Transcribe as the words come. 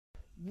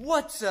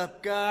What's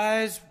up,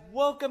 guys?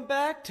 Welcome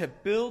back to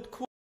Build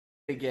Cool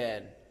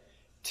again.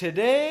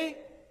 Today,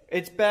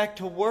 it's back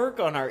to work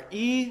on our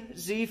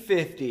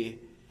E-Z50.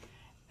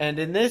 And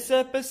in this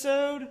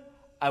episode,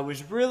 I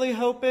was really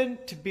hoping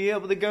to be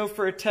able to go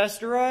for a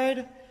test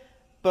ride,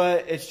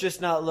 but it's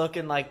just not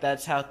looking like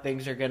that's how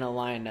things are going to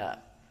line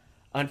up.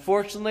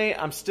 Unfortunately,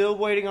 I'm still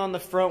waiting on the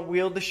front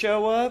wheel to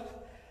show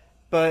up,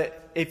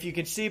 but if you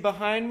can see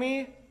behind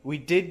me, we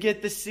did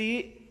get the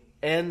seat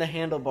and the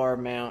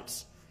handlebar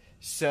mounts.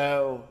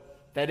 So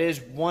that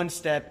is one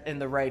step in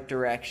the right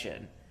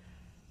direction.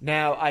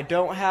 Now, I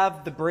don't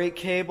have the brake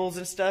cables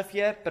and stuff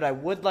yet, but I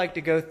would like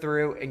to go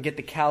through and get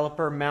the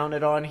caliper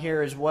mounted on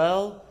here as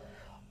well.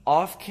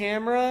 Off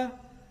camera,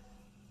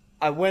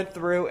 I went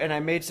through and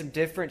I made some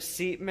different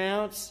seat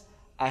mounts.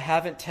 I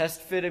haven't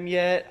test fit them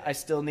yet. I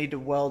still need to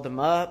weld them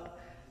up,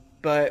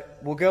 but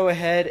we'll go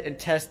ahead and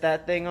test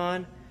that thing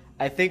on.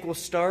 I think we'll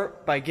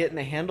start by getting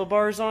the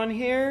handlebars on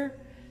here.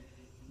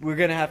 We're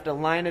going to have to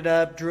line it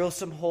up, drill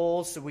some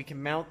holes so we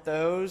can mount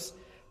those.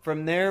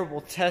 From there,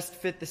 we'll test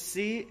fit the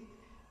seat,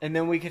 and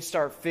then we can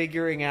start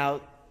figuring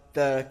out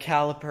the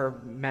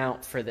caliper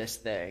mount for this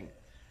thing.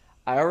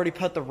 I already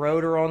put the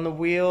rotor on the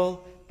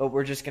wheel, but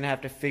we're just going to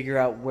have to figure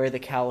out where the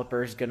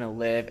caliper is going to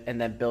live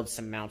and then build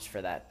some mounts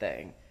for that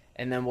thing.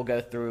 And then we'll go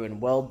through and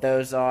weld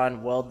those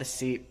on, weld the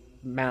seat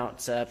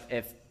mounts up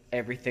if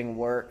everything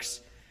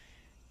works.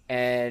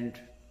 And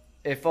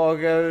if all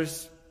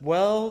goes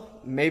well,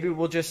 maybe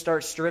we'll just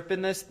start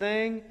stripping this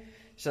thing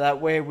so that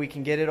way we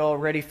can get it all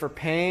ready for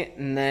paint,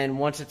 and then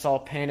once it's all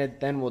painted,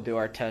 then we'll do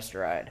our test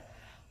ride.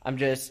 I'm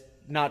just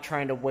not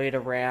trying to wait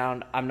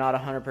around. I'm not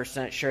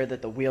 100% sure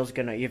that the wheel's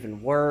going to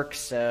even work,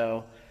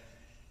 so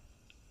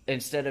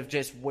instead of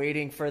just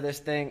waiting for this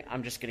thing,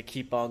 I'm just going to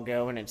keep on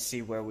going and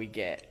see where we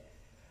get.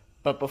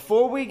 But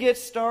before we get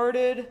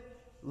started,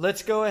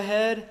 let's go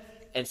ahead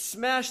and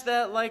smash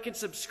that like and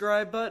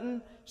subscribe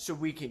button so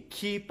we can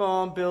keep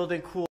on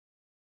building cool.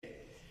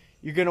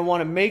 You're going to want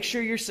to make sure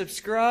you're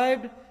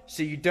subscribed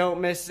so you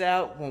don't miss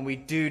out when we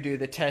do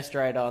the test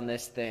ride on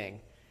this thing.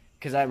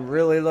 Because I'm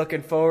really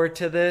looking forward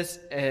to this,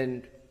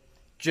 and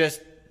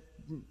just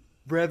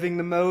revving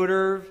the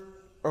motor,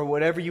 or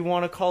whatever you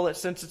want to call it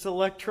since it's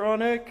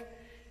electronic,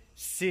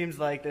 seems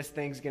like this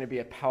thing's going to be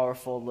a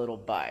powerful little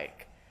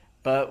bike.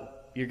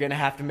 But you're going to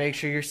have to make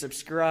sure you're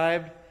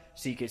subscribed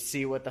so you can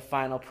see what the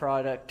final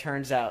product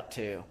turns out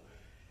to.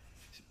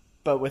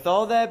 But with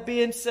all that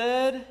being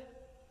said,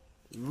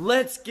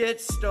 let's get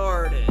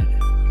started.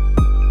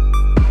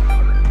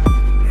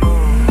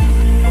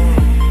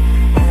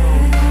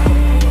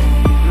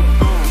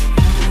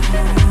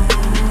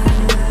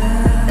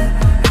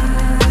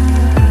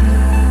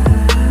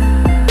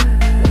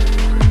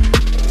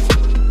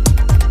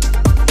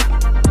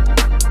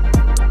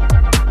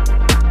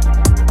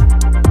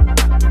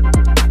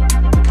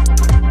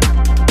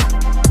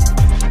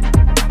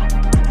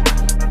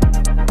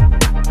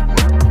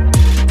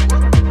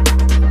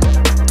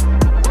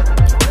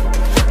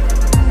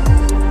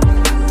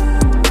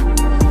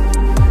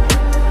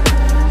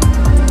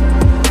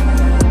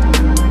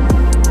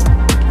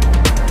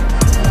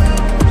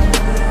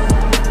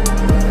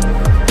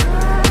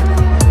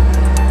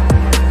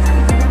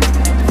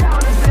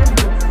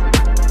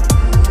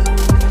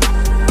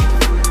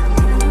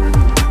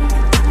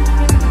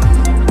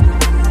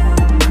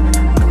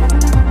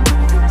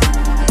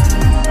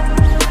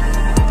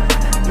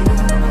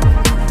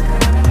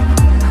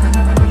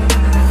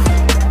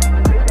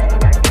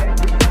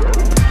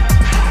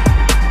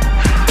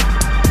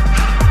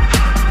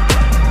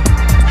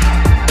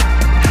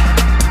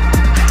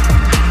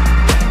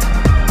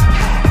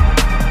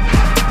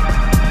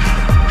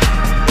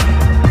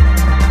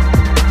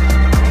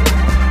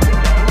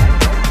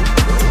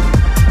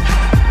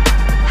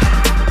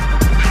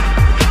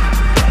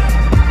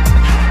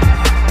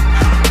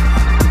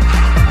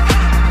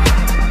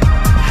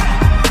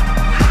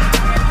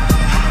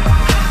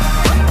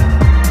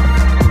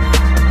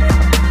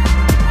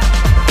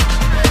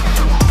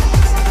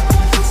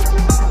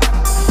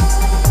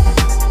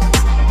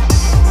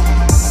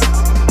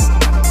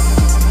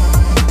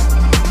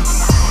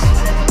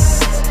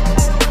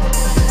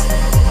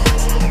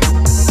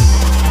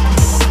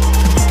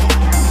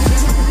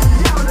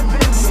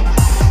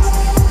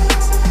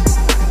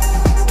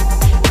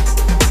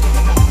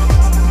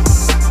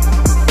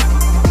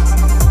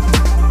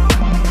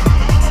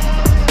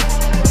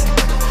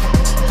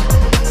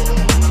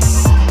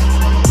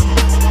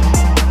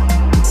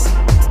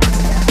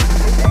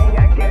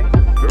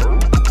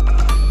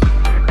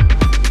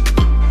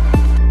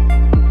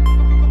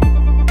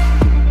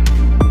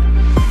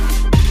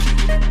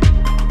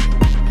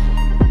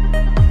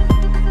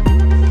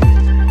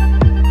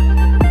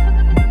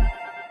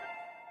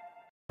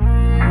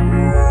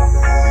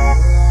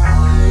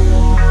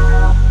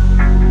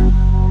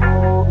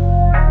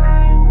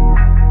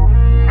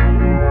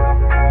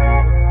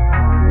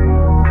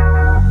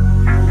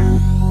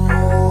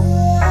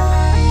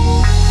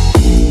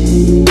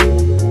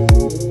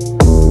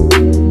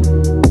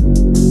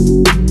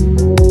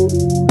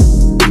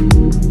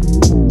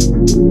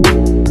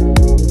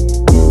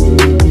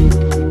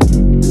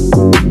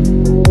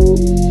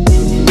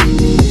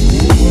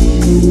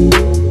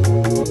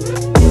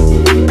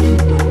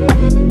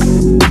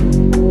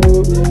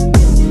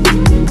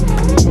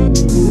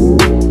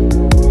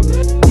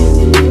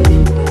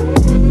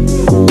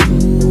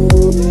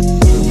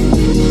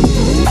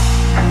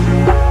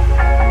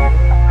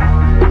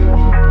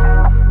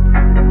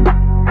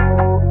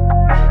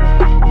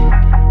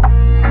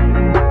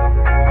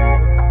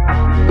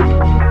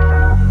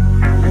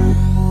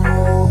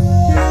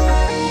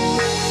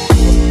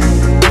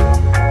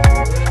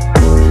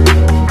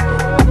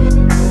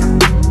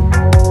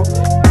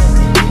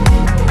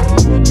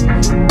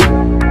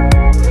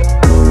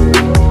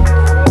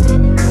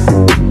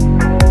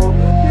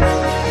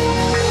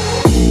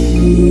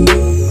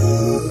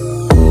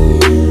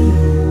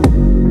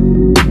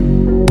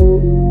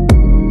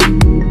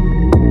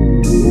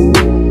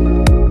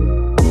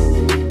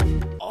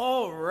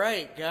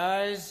 Alright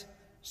guys,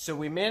 so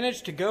we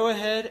managed to go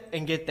ahead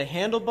and get the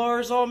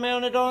handlebars all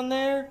mounted on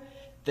there,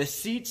 the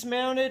seats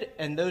mounted,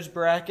 and those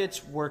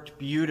brackets worked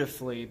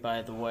beautifully,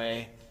 by the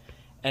way.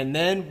 And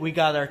then we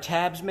got our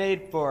tabs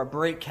made for our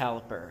brake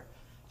caliper.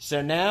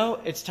 So now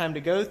it's time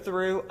to go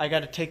through. I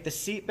got to take the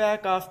seat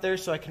back off there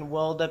so I can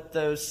weld up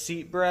those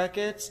seat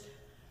brackets.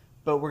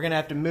 But we're going to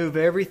have to move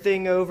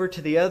everything over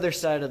to the other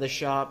side of the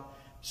shop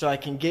so I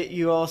can get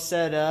you all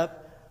set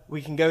up.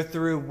 We can go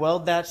through,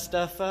 weld that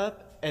stuff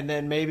up, and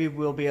then maybe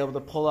we'll be able to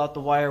pull out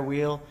the wire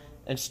wheel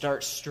and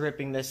start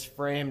stripping this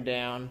frame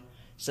down.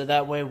 So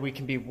that way we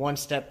can be one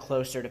step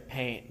closer to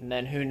paint. And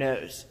then who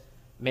knows?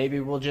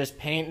 Maybe we'll just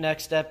paint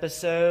next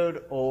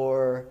episode,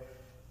 or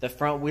the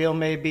front wheel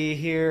may be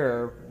here,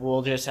 or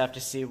we'll just have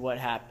to see what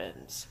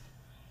happens.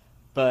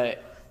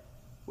 But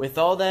with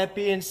all that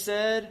being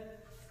said,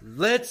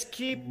 let's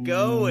keep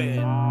going.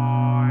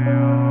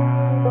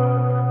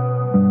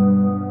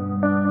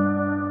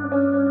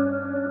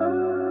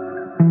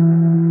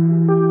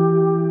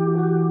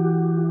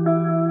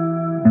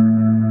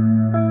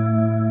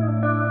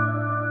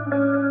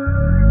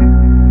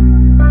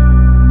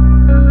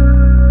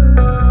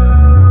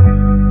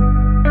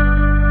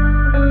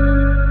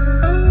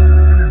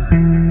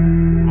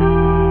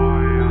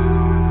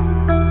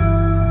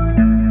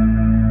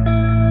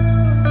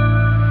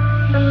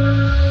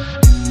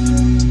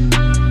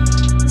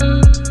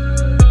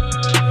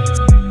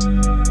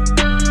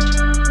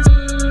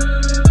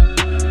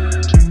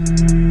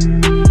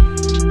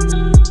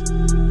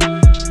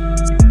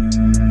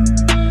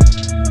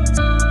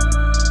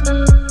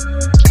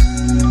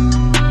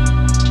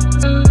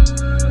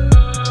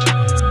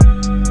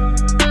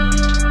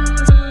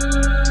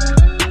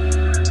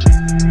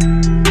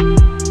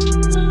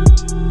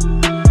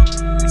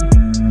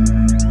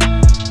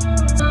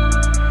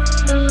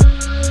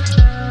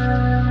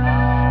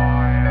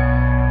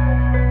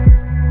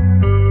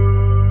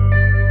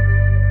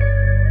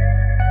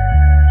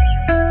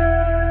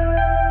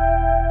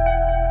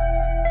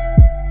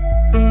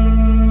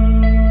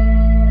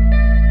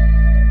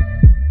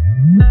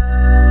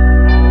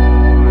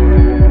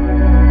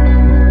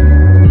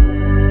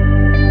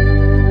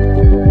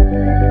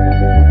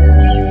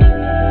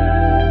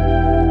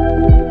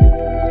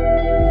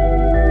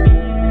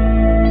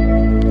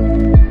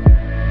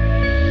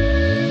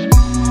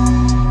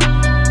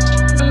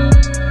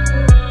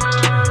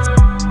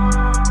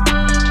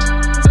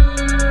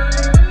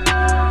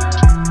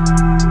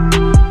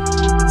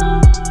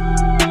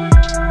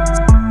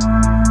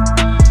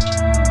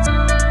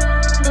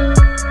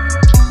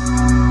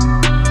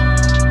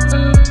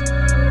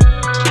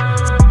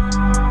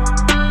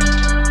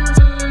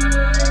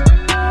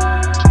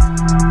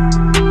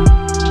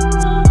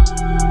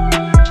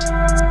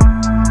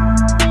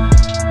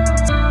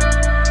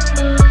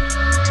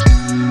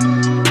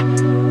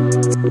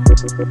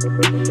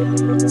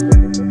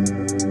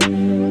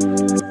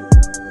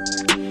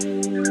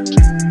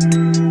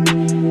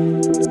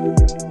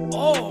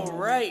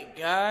 Alright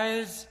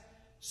guys,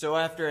 so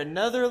after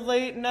another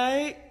late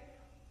night,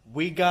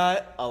 we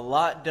got a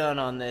lot done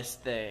on this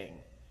thing.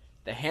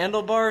 The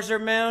handlebars are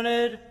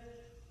mounted,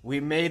 we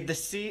made the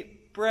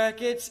seat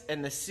brackets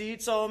and the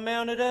seats all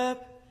mounted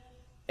up,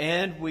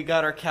 and we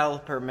got our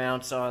caliper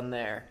mounts on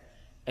there.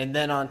 And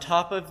then on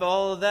top of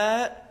all of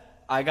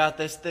that, I got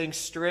this thing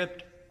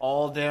stripped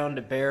all down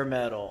to bare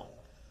metal,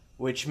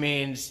 which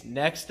means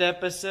next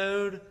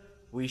episode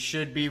we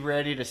should be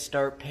ready to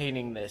start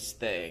painting this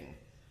thing.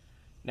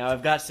 Now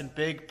I've got some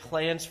big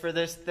plans for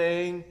this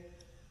thing.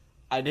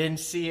 I didn't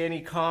see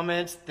any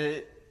comments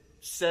that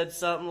said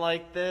something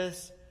like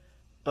this,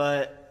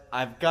 but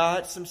I've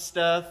got some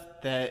stuff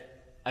that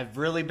I've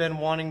really been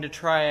wanting to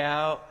try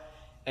out,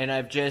 and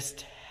I've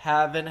just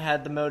haven't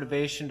had the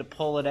motivation to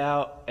pull it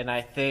out, and I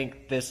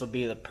think this will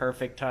be the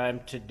perfect time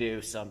to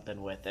do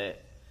something with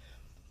it.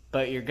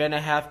 But you're going to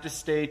have to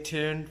stay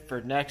tuned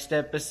for next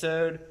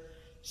episode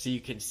so you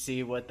can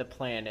see what the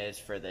plan is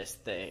for this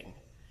thing.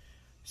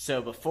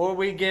 So before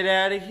we get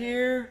out of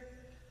here,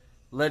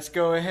 let's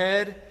go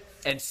ahead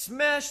and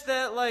smash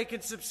that like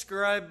and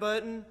subscribe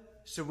button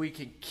so we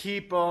can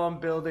keep on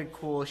building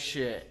cool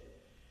shit.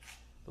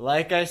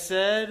 Like I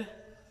said,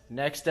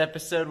 next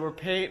episode we're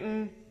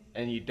painting,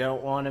 and you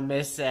don't want to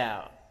miss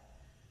out.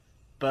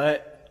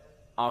 But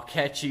I'll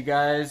catch you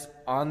guys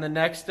on the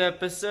next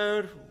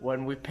episode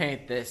when we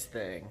paint this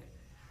thing.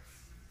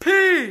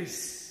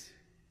 Peace!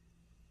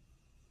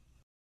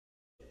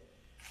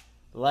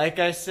 Like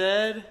I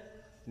said,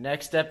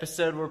 next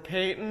episode we're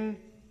painting,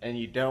 and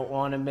you don't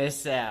want to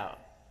miss out.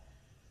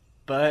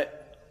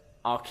 But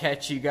I'll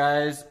catch you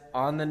guys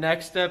on the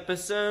next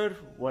episode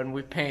when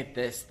we paint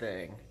this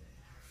thing.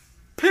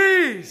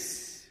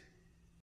 Peace!